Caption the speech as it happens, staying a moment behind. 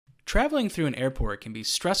Traveling through an airport can be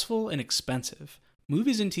stressful and expensive.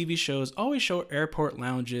 Movies and TV shows always show airport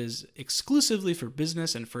lounges exclusively for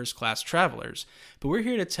business and first-class travelers, but we're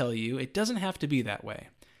here to tell you it doesn't have to be that way.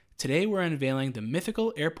 Today we're unveiling the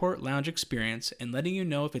mythical airport lounge experience and letting you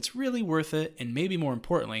know if it's really worth it and maybe more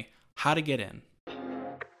importantly, how to get in.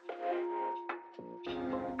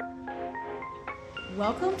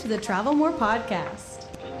 Welcome to the Travel More podcast.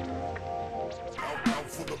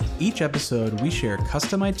 Each episode, we share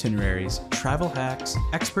custom itineraries, travel hacks,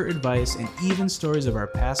 expert advice, and even stories of our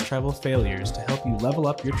past travel failures to help you level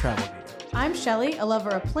up your travel game. I'm Shelly, a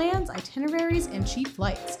lover of plans, itineraries, and cheap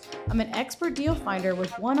flights. I'm an expert deal finder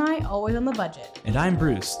with one eye always on the budget. And I'm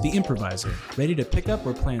Bruce, the improviser, ready to pick up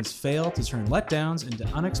where plans fail to turn letdowns into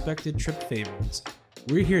unexpected trip favorites.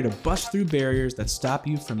 We're here to bust through barriers that stop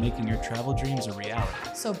you from making your travel dreams a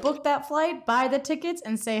reality. So book that flight, buy the tickets,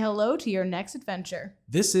 and say hello to your next adventure.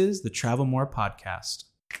 This is the Travel More Podcast.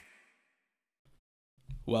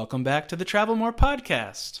 Welcome back to the Travel More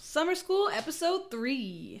Podcast. Summer School Episode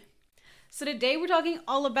 3. So today we're talking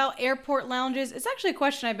all about airport lounges. It's actually a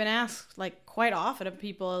question I've been asked quite often of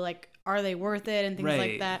people, are they worth it and things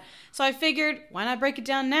like that. So I figured, why not break it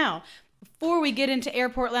down now? Before we get into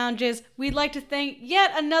airport lounges, we'd like to thank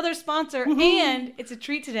yet another sponsor, and it's a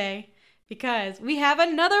treat today because we have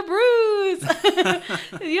another Bruce.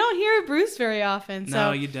 You don't hear Bruce very often. So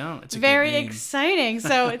no, you don't. It's very exciting.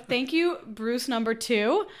 So thank you, Bruce number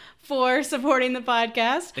 2, for supporting the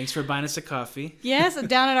podcast. Thanks for buying us a coffee. Yes,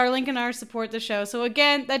 down at our link in our support the show. So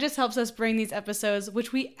again, that just helps us bring these episodes,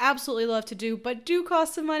 which we absolutely love to do, but do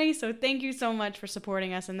cost some money. So thank you so much for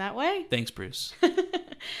supporting us in that way. Thanks, Bruce.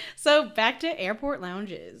 So back to airport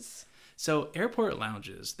lounges. So airport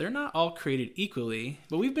lounges, they're not all created equally,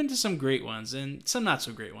 but we've been to some great ones and some not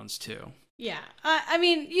so great ones too. Yeah. I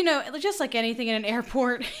mean, just like anything in an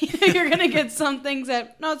airport, you're going to get some things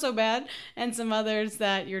that not so bad and some others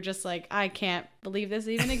that you're just like, I can't believe this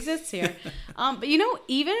even exists here. But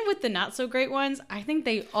even with the not so great ones, I think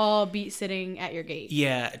they all beat sitting at your gate.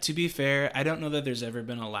 Yeah. To be fair, I don't know that there's ever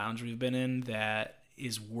been a lounge we've been in that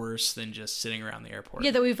is worse than just sitting around the airport. Yeah,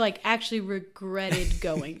 that we've actually regretted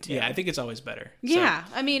going to. Yeah, I think it's always better. Yeah.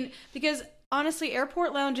 So. I mean, because honestly,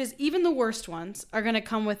 airport lounges, even the worst ones, are going to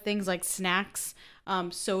come with things like snacks,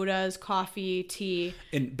 sodas, coffee, tea.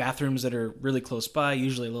 And bathrooms that are really close by,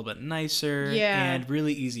 usually a little bit nicer. Yeah. And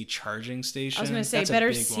really easy charging stations. I was going to say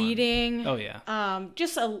better seating. Oh, yeah.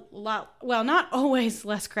 Just a lot, well, not always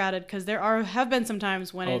less crowded, because have been some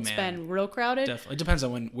times when it's been real crowded. Definitely. It depends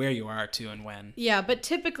on where you are, too, and when. Yeah, but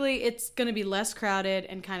typically it's going to be less crowded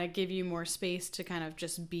and kind of give you more space to kind of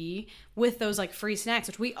just be with those free snacks,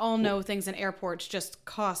 which we all know things in airports just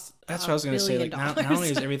cost. That's what I was going to say. Not only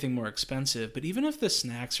is everything more expensive, but even if the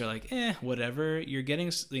snacks are whatever, you're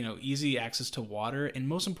getting, easy access to water. And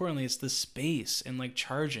most importantly, it's the space and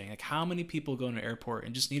charging. How many people go to an airport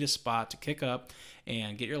and just need a spot to kick up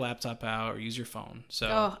and get your laptop out or use your phone?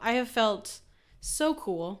 So I have felt so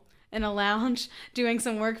cool in a lounge doing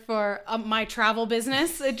some work for my travel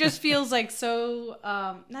business. It just feels so,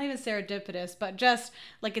 not even serendipitous, but just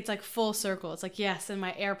it's full circle. It's yes, in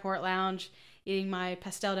my airport lounge, eating my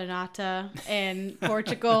pastel de nata in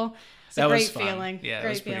Portugal. It's a great feeling. Yeah, great it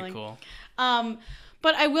was pretty feeling. Cool.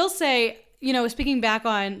 But I will say, speaking back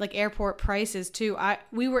on airport prices too,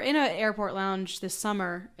 we were in an airport lounge this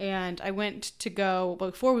summer, and I went to go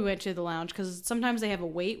before we went to the lounge because sometimes they have a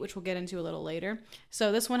wait, which we'll get into a little later.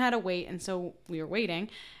 So this one had a wait, and so we were waiting,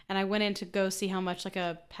 and I went in to go see how much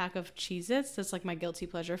a pack of Cheez-Its. That's my guilty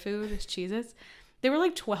pleasure food is Cheez-Its. They were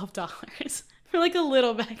 $12 for a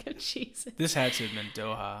little bag of Cheez-Its. This had to have been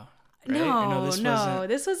Doha. Right? No,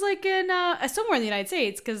 this was in somewhere in the United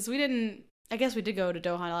States because I guess we did go to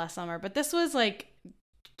Doha last summer, but this was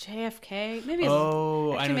JFK. Maybe it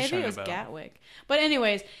was Gatwick. But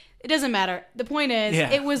anyways, it doesn't matter. The point is,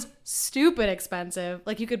 It was stupid expensive.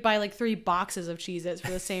 You could buy 3 boxes of Cheez-Its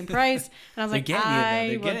for the same price. And I was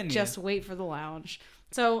I will just wait for the lounge.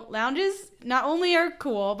 So lounges not only are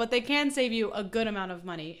cool, but they can save you a good amount of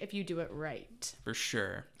money if you do it right. For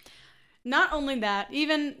sure. Not only that,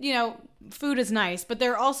 even, food is nice, but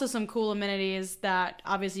there are also some cool amenities that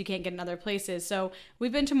obviously you can't get in other places. So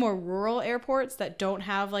we've been to more rural airports that don't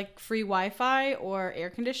have free Wi-Fi or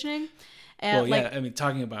air conditioning. Well, yeah, I mean,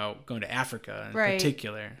 talking about going to Africa in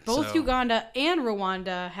particular. Both Uganda and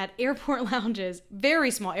Rwanda had airport lounges, very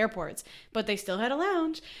small airports, but they still had a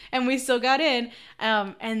lounge, and we still got in.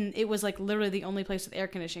 And it was like literally the only place with air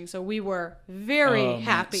conditioning, so we were very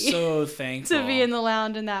happy. So thankful to be in the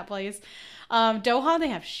lounge in that place. Doha, they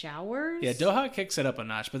have showers. Yeah, Doha kicks it up a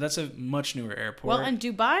notch, but that's a much newer airport. Well, and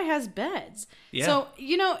Dubai has beds. Yeah. So,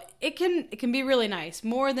 it can be really nice.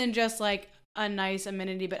 More than just like a nice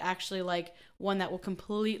amenity, but actually like one that will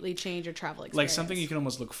completely change your travel experience. Like something you can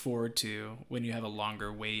almost look forward to when you have a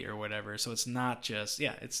longer wait or whatever. So it's not just,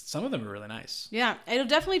 some of them are really nice. Yeah, it'll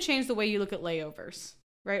definitely change the way you look at layovers.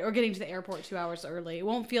 Right, or getting to the airport 2 hours early. It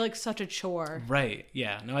won't feel like such a chore. Right,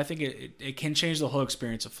 yeah. No, I think it can change the whole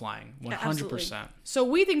experience of flying, 100%. Absolutely. So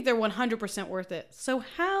we think they're 100% worth it. So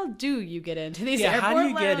how do you get into these airport lounges? Yeah, how do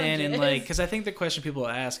you lounges? get in? And because I think the question people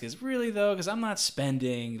ask is, really though, because I'm not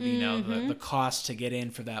spending, the cost to get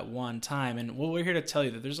in for that one time. And we're here to tell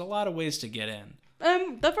you that there's a lot of ways to get in.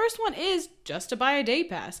 The first one is just to buy a day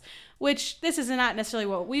pass, which this is not necessarily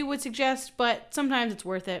what we would suggest, but sometimes it's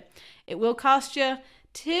worth it. It will cost you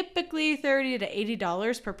typically $30 to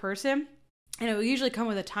 $80 per person, and it will usually come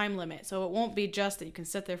with a time limit, so it won't be just that you can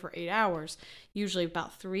sit there for 8 hours. Usually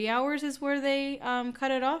about 3 hours is where they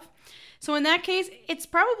cut it off. So in that case, it's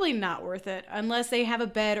probably not worth it unless they have a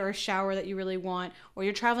bed or a shower that you really want, or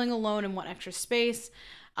you're traveling alone and want extra space.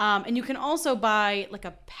 And you can also buy like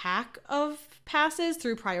a pack of passes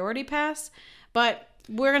through Priority Pass, but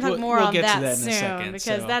we're going to talk more on that soon,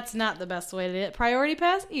 because that's not the best way to do it. Priority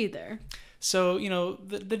Pass either. So,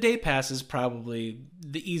 the day pass is probably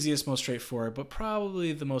the easiest, most straightforward, but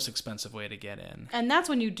probably the most expensive way to get in. And that's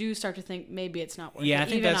when you do start to think maybe it's not worth it. Yeah, I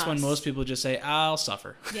think that's when most people just say, I'll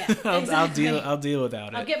suffer. Yeah, exactly. I'll deal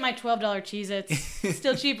without it. I'll get my $12 Cheez-Its.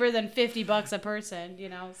 Still cheaper than $50 a person,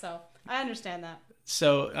 so I understand that.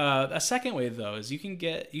 So a second way, though, is you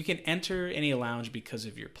can enter any lounge because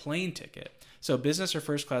of your plane ticket. So business or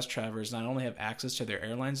first class travelers not only have access to their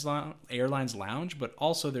airline's lounge, but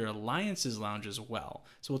also their alliances lounge as well.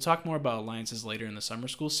 So we'll talk more about alliances later in the summer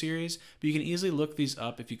school series, but you can easily look these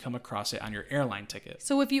up if you come across it on your airline ticket.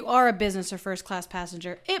 So if you are a business or first class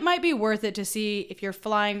passenger, it might be worth it to see, if you're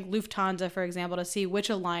flying Lufthansa, for example, to see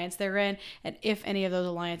which alliance they're in and if any of those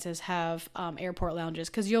alliances have airport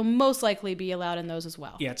lounges, because you'll most likely be allowed in those as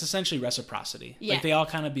well. Yeah, it's essentially reciprocity. Yeah. Like they all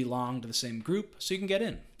kind of belong to the same group, so you can get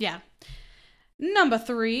in. Yeah. Number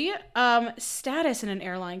 3, status in an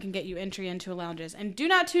airline can get you entry into lounges. And do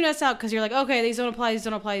not tune us out because you're like, okay, these don't apply.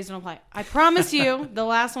 I promise you the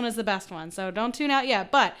last one is the best one, so don't tune out yet.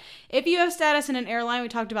 But if you have status in an airline, we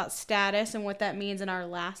talked about status and what that means in our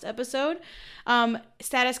last episode.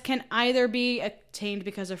 Status can either be attained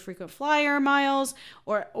because of frequent flyer miles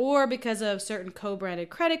or because of certain co-branded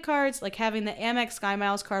credit cards. Like having the Amex Sky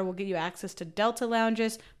Miles card will get you access to Delta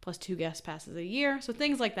lounges plus 2 guest passes a year. So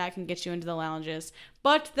things like that can get you into the lounges.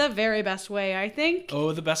 But the very best way, I think.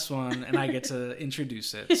 Oh, the best one, and I get to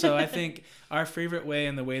introduce it. So I think our favorite way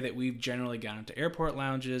and the way that we've generally gotten into airport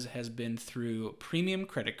lounges has been through premium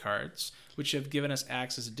credit cards, which have given us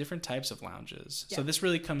access to different types of lounges. Yeah. So this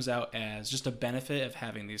really comes out as just a benefit of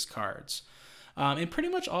having these cards. And pretty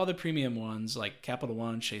much all the premium ones, like Capital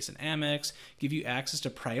One, Chase, and Amex, give you access to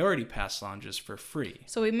Priority Pass lounges for free.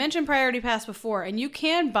 So we mentioned Priority Pass before, and you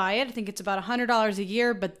can buy it. I think it's about $100 a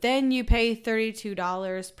year, but then you pay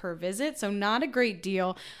 $32 per visit, so not a great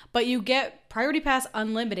deal. But you get Priority Pass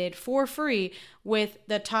Unlimited for free with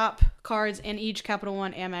the top cards in each Capital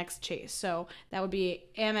One, Amex, Chase. So that would be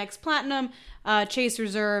Amex Platinum, Chase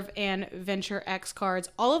Reserve, and Venture X cards.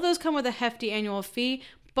 All of those come with a hefty annual fee,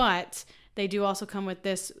 but they do also come with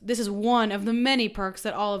this. This is one of the many perks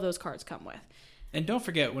that all of those cards come with. And don't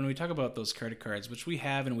forget, when we talk about those credit cards, which we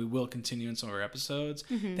have and we will continue in some of our episodes,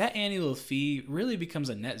 that annual fee really becomes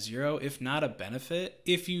a net zero, if not a benefit,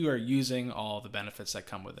 if you are using all the benefits that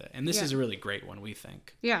come with it. And this is a really great one, we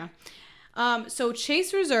think. Yeah. So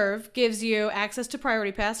Chase Reserve gives you access to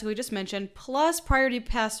Priority Pass, who we just mentioned, plus Priority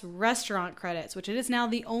Pass restaurant credits, which it is now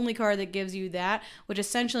the only card that gives you that, which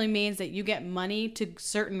essentially means that you get money to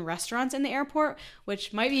certain restaurants in the airport,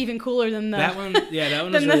 which might be even cooler than that one. Yeah, that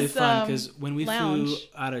one was really fun because when we flew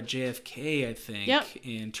out of JFK, I think,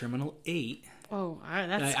 in Terminal 8. Oh,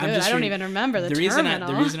 that's good. I don't even remember the terminal.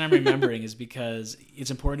 The reason I'm remembering is because it's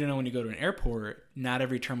important to know when you go to an airport, not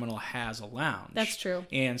every terminal has a lounge. That's true.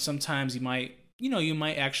 And sometimes you might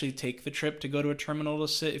actually take the trip to go to a terminal to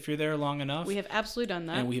sit if you're there long enough. We have absolutely done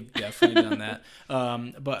that. And we've definitely done that.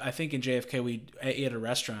 But I think in JFK, we ate at a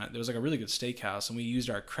restaurant. There was like a really good steakhouse, and we used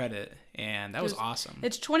our credit. And that was awesome.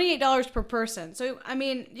 It's $28 per person. So, I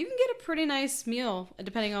mean, you can get a pretty nice meal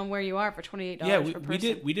depending on where you are for $28 per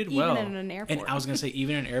person. We did well. Even in an airport. And I was going to say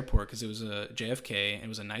even in an airport because it was a JFK and it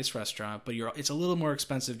was a nice restaurant, but it's a little more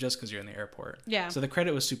expensive just because you're in the airport. Yeah. So the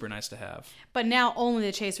credit was super nice to have. But now only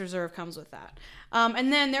the Chase Reserve comes with that.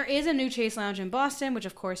 And then there is a new Chase Lounge in Boston, which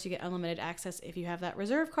of course you get unlimited access if you have that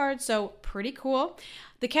reserve card. So pretty cool.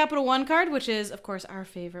 The Capital One card, which is of course our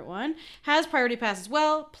favorite one, has Priority Pass as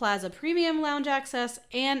well, Plaza Premium Lounge access,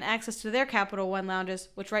 and access to their Capital One lounges,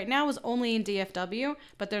 which right now is only in DFW,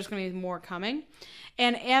 but there's going to be more coming.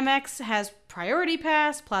 And Amex has Priority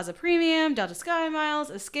Pass, Plaza Premium, Delta Sky Miles,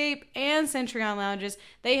 Escape, and Centurion lounges.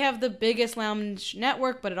 They have the biggest lounge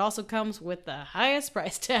network, but it also comes with the highest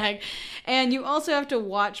price tag. And you also have to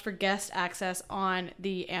watch for guest access on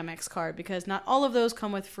the Amex card because not all of those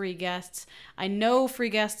come with free guests. I know free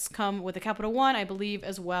guests come with the Capital One, I believe,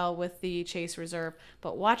 as well with the Chase Reserve.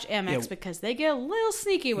 But watch Amex because they get a little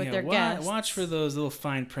sneaky with their guests. Watch for those little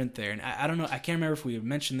fine print there. And I don't know, I can't remember if we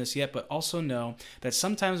mentioned this yet, but also know that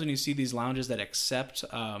sometimes when you see these lounges that accept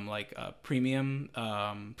like a premium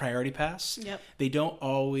Priority Pass, they don't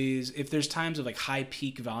always, if there's times of like high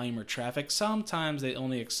peak volume or traffic, sometimes they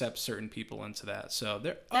only accept certain people into that. So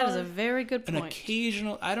that is a very good point. An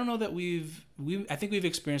occasional, I don't know that I think we've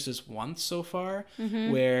experienced this once so far,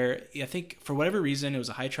 where I think for whatever reason it was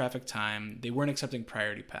a high traffic time, they weren't accepting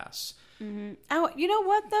Priority Pass. Oh, you know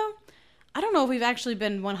what though? I don't know if we've actually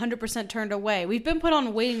been 100% turned away. We've been put on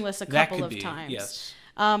a waiting list a couple of times. Yes.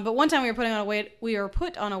 But one time we were put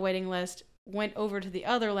on a waiting list, went over to the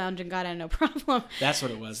other lounge and got in no problem. That's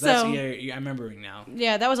what it was. I'm remembering now.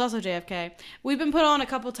 Yeah, that was also JFK. We've been put on a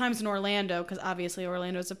couple times in Orlando because obviously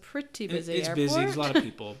Orlando is a pretty busy airport. It's busy. There's a lot of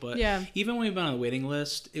people. But even when we've been on the waiting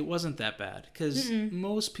list, it wasn't that bad because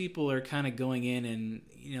most people are kind of going in and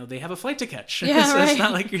they have a flight to catch. Yeah, so right. It's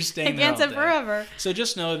not like you're staying there all day. They can't sit forever. So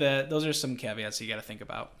just know that those are some caveats you got to think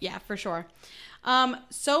about. Yeah, for sure.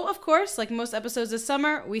 So, of course, like most episodes this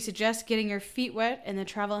summer, we suggest getting your feet wet in the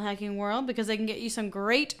travel hacking world because they can get you some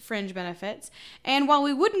great fringe benefits. And while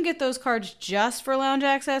we wouldn't get those cards just for lounge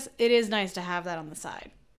access, it is nice to have that on the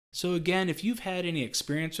side. So again, if you've had any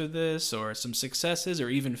experience with this or some successes or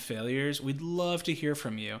even failures, we'd love to hear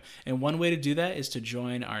from you. And one way to do that is to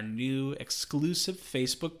join our new exclusive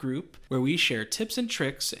Facebook group where we share tips and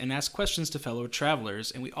tricks and ask questions to fellow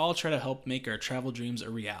travelers, and we all try to help make our travel dreams a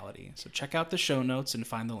reality. So check out the show notes and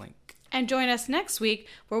find the link. And join us next week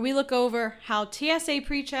where we look over how TSA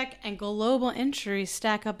PreCheck and global entry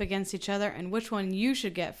stack up against each other and which one you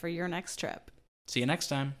should get for your next trip. See you next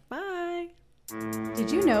time. Bye. Did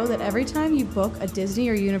you know that every time you book a Disney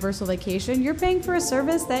or Universal vacation, you're paying for a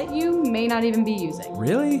service that you may not even be using?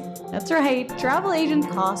 Really? That's right. Travel agent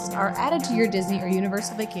costs are added to your Disney or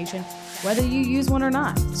Universal vacation, whether you use one or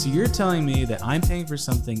not. So you're telling me that I'm paying for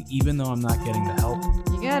something even though I'm not getting the help?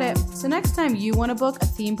 You got it. So next time you want to book a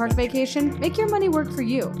theme park vacation, make your money work for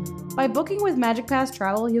you. By booking with Magic Pass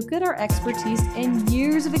Travel, you'll get our expertise and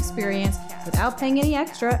years of experience without paying any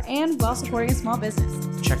extra and while supporting a small business.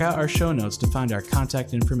 Check out our show notes to find our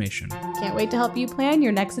contact information. Can't wait to help you plan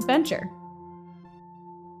your next adventure.